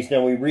days.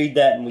 Now we read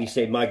that and we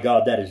say, my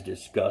God, that is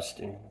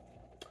disgusting.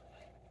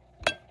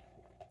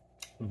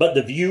 But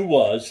the view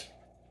was,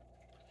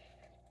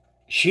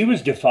 she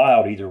was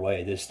defiled either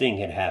way. This thing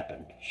had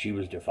happened. She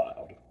was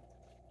defiled.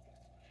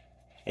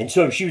 And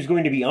so if she was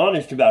going to be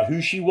honest about who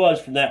she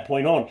was from that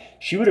point on,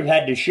 she would have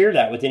had to share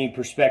that with any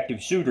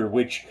prospective suitor,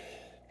 which,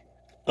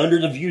 under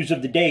the views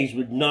of the days,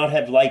 would not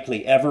have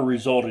likely ever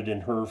resulted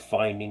in her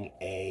finding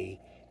a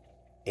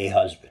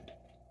husband.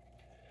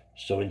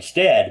 So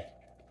instead,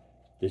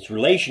 this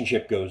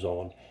relationship goes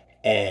on,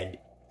 and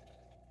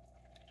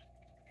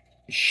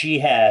she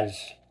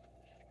has,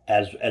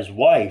 as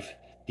wife,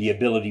 the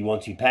ability,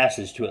 once he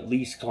passes, to at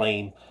least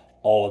claim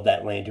all of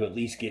that land, to at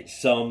least get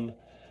some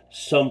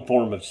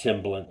form of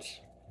semblance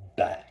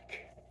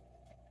back.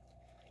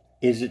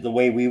 Is it the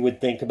way we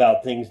would think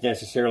about things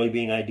necessarily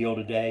being ideal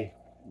today?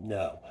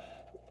 No.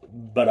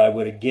 But I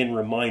would again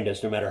remind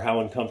us, no matter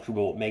how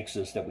uncomfortable it makes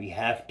us, that we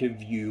have to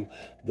view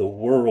the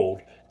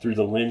world through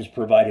the lens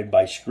provided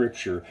by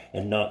Scripture,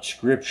 and not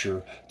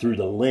Scripture through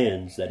the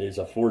lens that is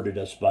afforded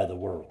us by the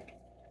world.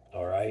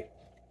 All right?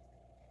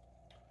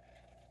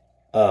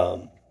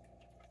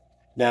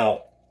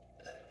 Now,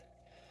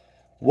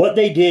 what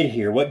they did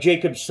here, what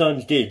Jacob's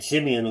sons did,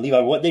 Simeon and Levi,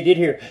 what they did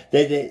here,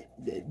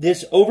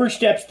 this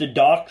oversteps the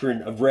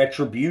doctrine of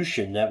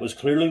retribution that was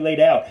clearly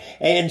laid out.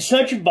 And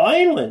such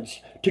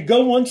violence, to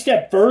go one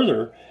step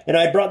further, and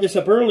I brought this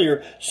up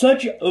earlier,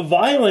 such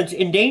violence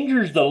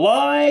endangers the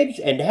lives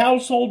and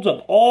households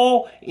of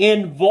all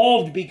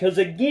involved, because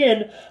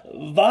again,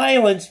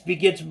 violence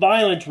begets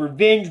violence,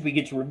 revenge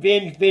begets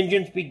revenge,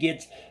 vengeance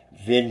begets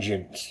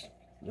vengeance.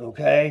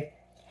 Okay?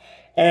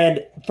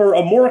 And for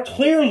a more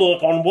clear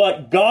look on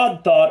what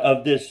God thought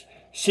of this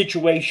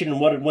situation and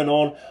what had went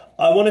on,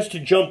 I want us to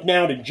jump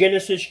now to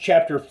Genesis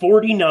chapter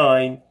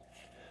 49,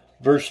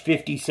 verse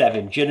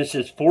 57.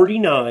 Genesis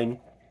 49,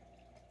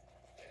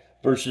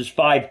 verses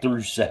 5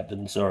 through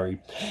 7,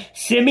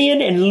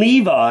 Simeon and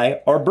Levi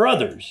are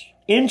brothers.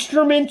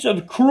 Instruments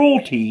of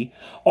cruelty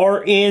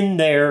are in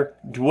their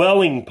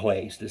dwelling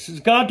place. This is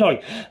God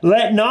talking.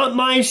 Let not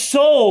my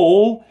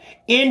soul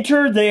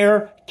enter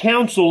their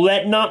council.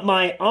 Let not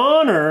my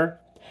honor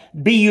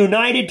be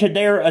united to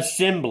their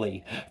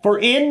assembly. For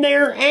in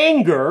their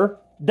anger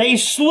they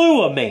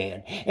slew a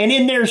man, and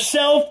in their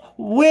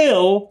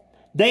self-will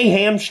they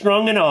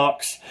hamstrung an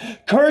ox.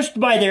 Cursed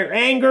by their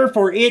anger,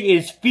 for it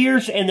is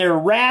fierce, and their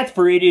wrath,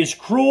 for it is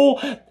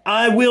cruel.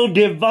 I will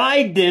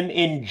divide them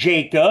in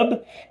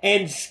Jacob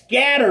and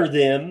scatter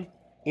them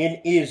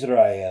in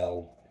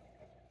Israel.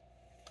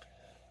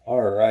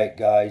 All right,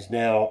 guys.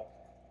 Now,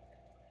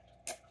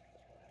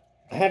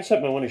 I have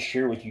something I want to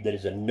share with you that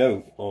is a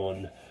note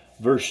on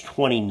verse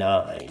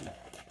 29.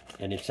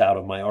 And it's out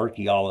of my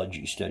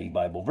archaeology study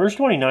Bible. Verse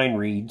 29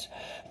 reads,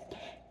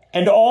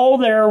 and all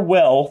their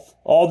wealth,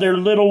 all their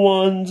little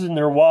ones and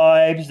their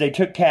wives, they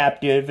took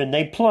captive, and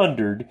they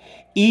plundered,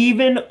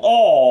 even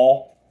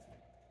all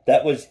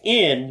that was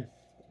in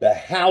the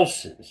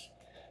houses.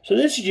 So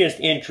this is just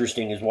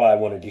interesting, is why I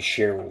wanted to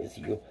share with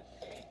you.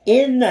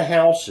 In the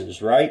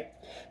houses, right?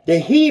 The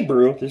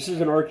Hebrew, this is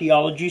an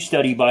archaeology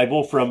study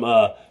Bible from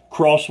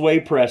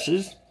Crossway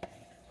Presses.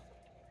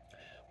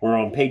 We're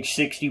on page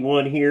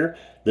 61 here.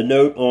 The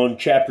note on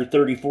chapter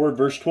 34,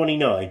 verse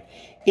 29.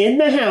 In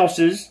the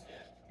houses,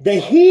 the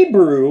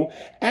Hebrew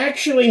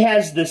actually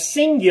has the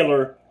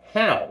singular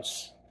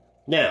house.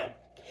 Now,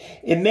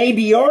 it may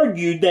be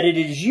argued that it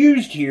is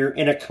used here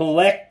in a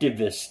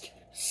collectivist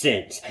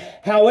sense.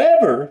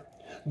 However,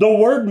 the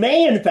word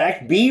may in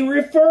fact be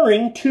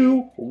referring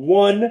to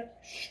one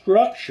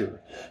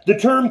structure. The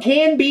term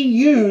can be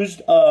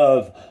used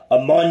of a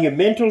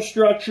monumental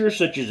structure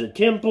such as a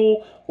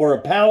temple or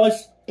a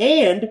palace,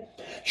 and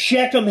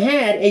Shechem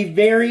had a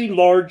very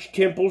large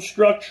temple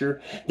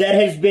structure that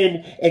has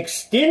been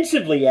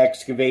extensively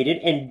excavated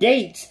and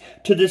dates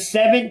to the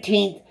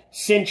 17th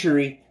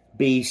century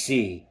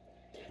BC.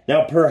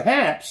 Now,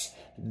 perhaps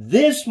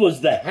this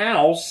was the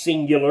house,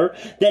 singular,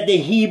 that the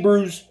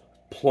Hebrews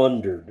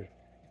plundered.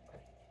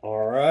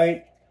 All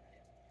right.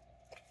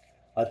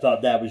 I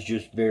thought that was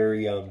just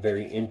very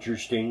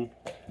interesting.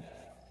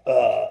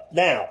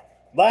 Now,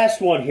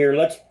 last one here.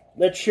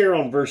 Let's share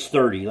on verse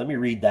 30. Let me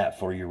read that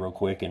for you real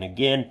quick. And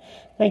again,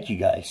 thank you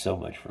guys so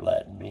much for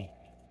letting me.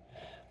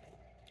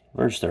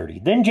 Verse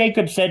 30. Then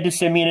Jacob said to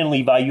Simeon and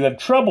Levi, you have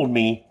troubled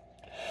me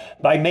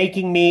by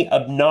making me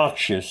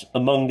obnoxious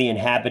among the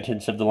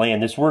inhabitants of the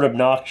land. This word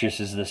obnoxious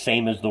is the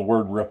same as the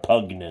word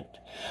repugnant.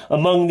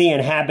 Among the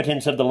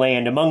inhabitants of the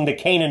land, among the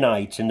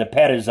Canaanites and the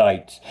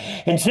Perizzites.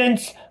 And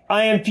since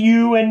I am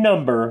few in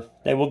number,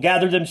 they will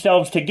gather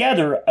themselves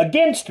together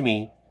against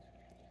me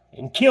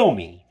and kill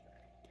me.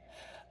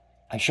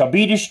 I shall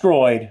be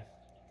destroyed,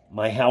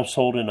 my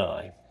household and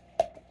I.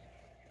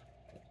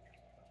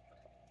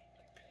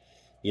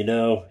 You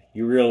know,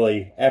 you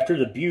really, after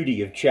the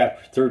beauty of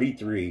chapter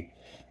 33,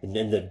 and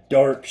then the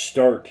dark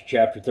start to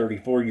chapter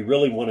 34. You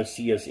really want to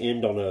see us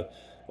end on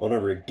a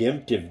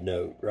redemptive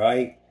note,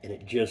 right? And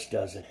it just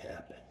doesn't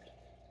happen.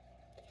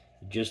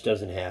 It just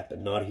doesn't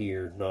happen. Not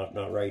here,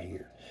 not right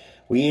here.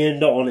 We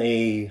end on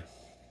a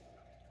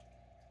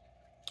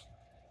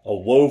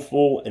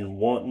woeful and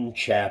wanton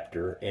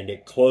chapter, and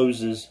it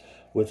closes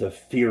with a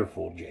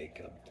fearful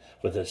Jacob,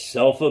 with a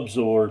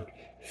self-absorbed,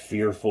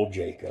 fearful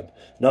Jacob.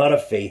 Not a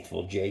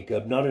faithful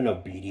Jacob, not an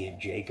obedient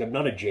Jacob,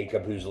 not a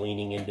Jacob who's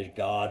leaning into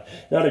God,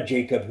 not a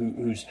Jacob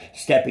who's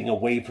stepping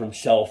away from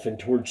self and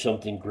towards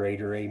something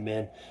greater,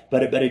 amen.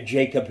 But a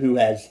Jacob who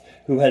has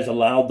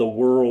allowed the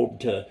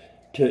world to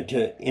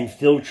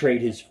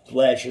infiltrate his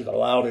flesh, has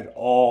allowed it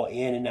all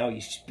in, and now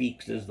he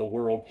speaks as the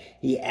world.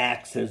 He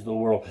acts as the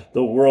world.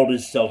 The world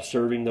is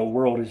self-serving. The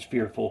world is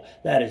fearful.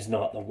 That is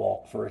not the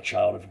walk for a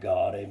child of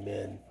God,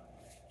 amen.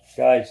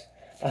 Guys,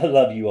 I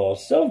love you all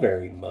so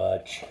very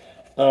much.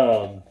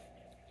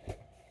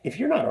 If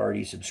you're not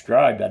already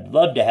subscribed, I'd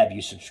love to have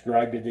you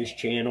subscribe to this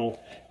channel.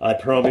 I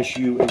promise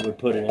you it would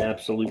put an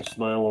absolute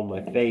smile on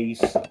my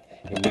face.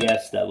 And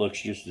yes, that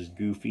looks just as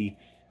goofy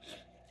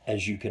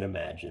as you can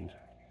imagine.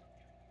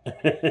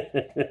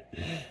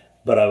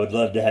 But I would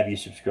love to have you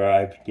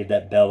subscribe. Give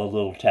that bell a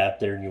little tap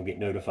there and you'll get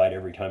notified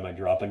every time I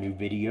drop a new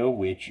video,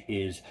 which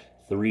is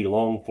 3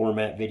 long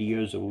format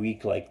videos a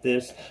week like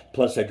this.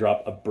 Plus I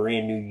drop a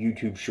brand new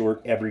YouTube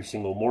short every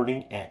single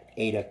morning at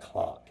 8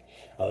 o'clock.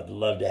 I would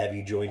love to have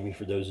you join me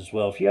for those as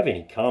well. If you have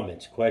any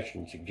comments,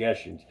 questions,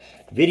 suggestions,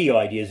 video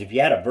ideas, if you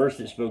had a verse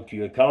that spoke to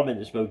you, a comment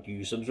that spoke to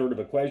you, some sort of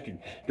a question,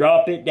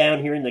 drop it down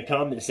here in the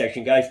comment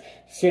section. Guys,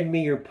 send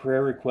me your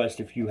prayer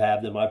requests if you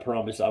have them. I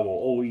promise I will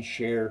always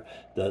share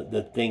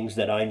the things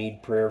that I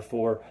need prayer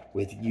for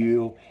with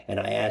you. And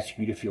I ask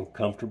you to feel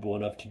comfortable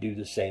enough to do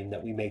the same,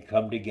 that we may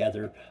come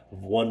together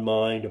of one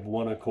mind, of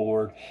one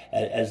accord,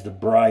 as the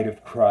bride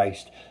of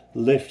Christ,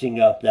 lifting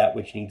up that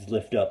which needs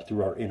lift up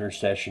through our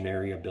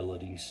intercessionary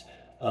abilities.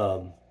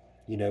 You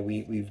know,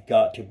 we've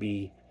got to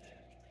be...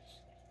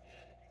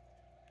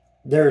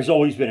 There's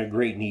always been a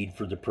great need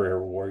for the prayer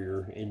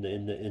warrior in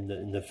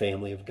the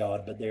family of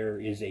God, but there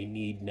is a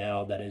need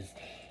now that is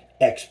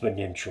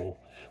exponential.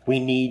 We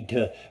need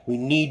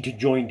to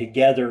join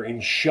together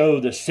and show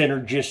the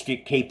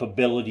synergistic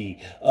capability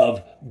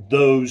of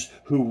those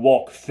who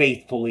walk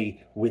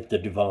faithfully with the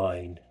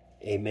divine.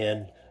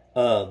 Amen.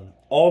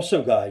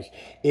 Also, guys,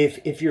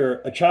 if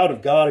you're a child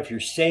of God, if you're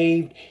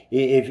saved,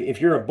 if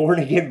you're a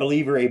born-again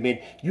believer, amen,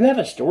 you have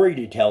a story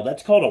to tell.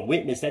 That's called a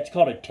witness. That's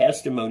called a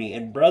testimony.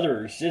 And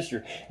brother or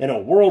sister, in a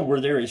world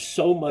where there is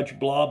so much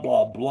blah,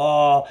 blah,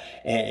 blah,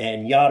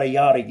 and yada,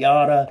 yada,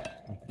 yada,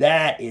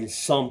 that is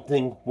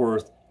something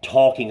worth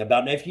talking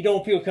about. Now, if you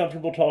don't feel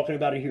comfortable talking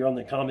about it here on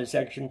the comment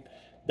section,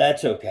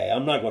 that's okay.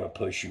 I'm not going to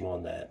push you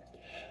on that.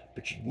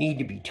 But you need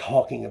to be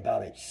talking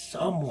about it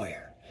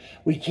somewhere.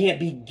 We can't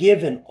be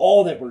given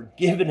all that we're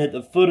given at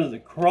the foot of the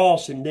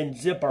cross and then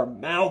zip our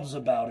mouths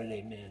about it,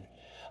 amen.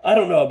 I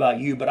don't know about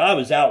you, but I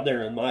was out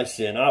there in my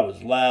sin. I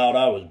was loud.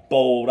 I was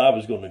bold. I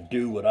was going to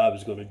do what I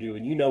was going to do.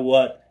 And you know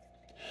what?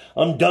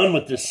 I'm done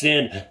with the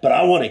sin, but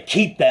I want to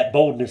keep that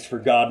boldness for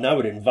God, and I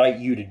would invite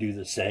you to do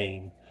the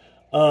same.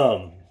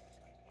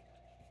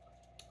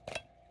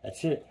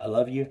 That's it. I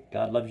love you.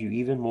 God loves you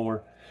even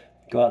more.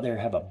 Go out there,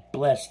 have a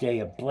blessed day,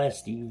 a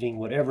blessed evening,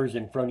 whatever's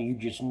in front of you.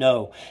 Just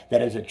know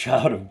that as a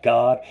child of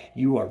God,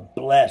 you are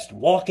blessed.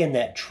 Walk in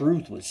that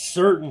truth with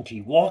certainty.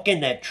 Walk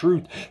in that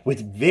truth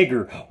with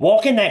vigor.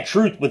 Walk in that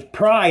truth with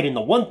pride. And the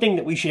one thing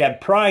that we should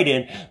have pride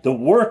in, the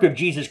work of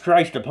Jesus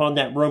Christ upon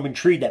that Roman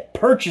tree that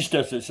purchased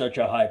us at such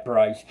a high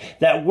price.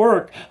 That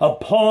work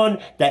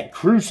upon that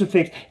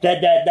crucifix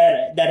that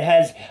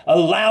has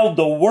allowed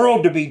the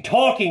world to be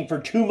talking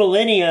for 2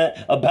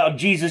 millennia about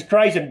Jesus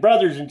Christ. And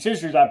brothers and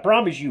sisters, I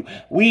promise you,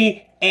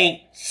 we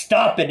ain't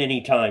stopping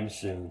anytime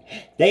soon.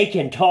 They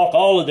can talk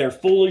all of their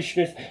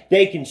foolishness.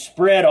 They can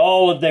spread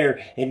all of their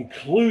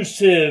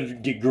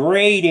inclusive,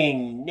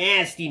 degrading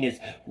nastiness.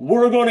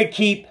 We're going to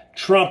keep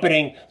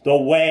trumpeting the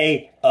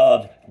way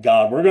of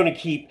God. We're going to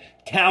keep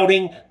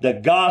touting the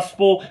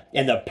gospel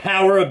and the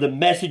power of the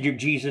message of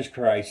Jesus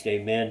Christ.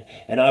 Amen.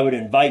 And I would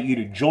invite you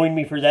to join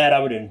me for that. I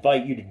would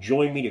invite you to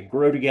join me to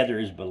grow together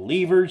as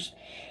believers.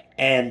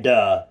 And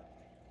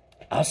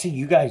I'll see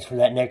you guys for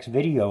that next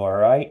video, all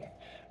right?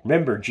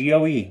 Remember,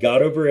 GOE,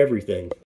 God over everything.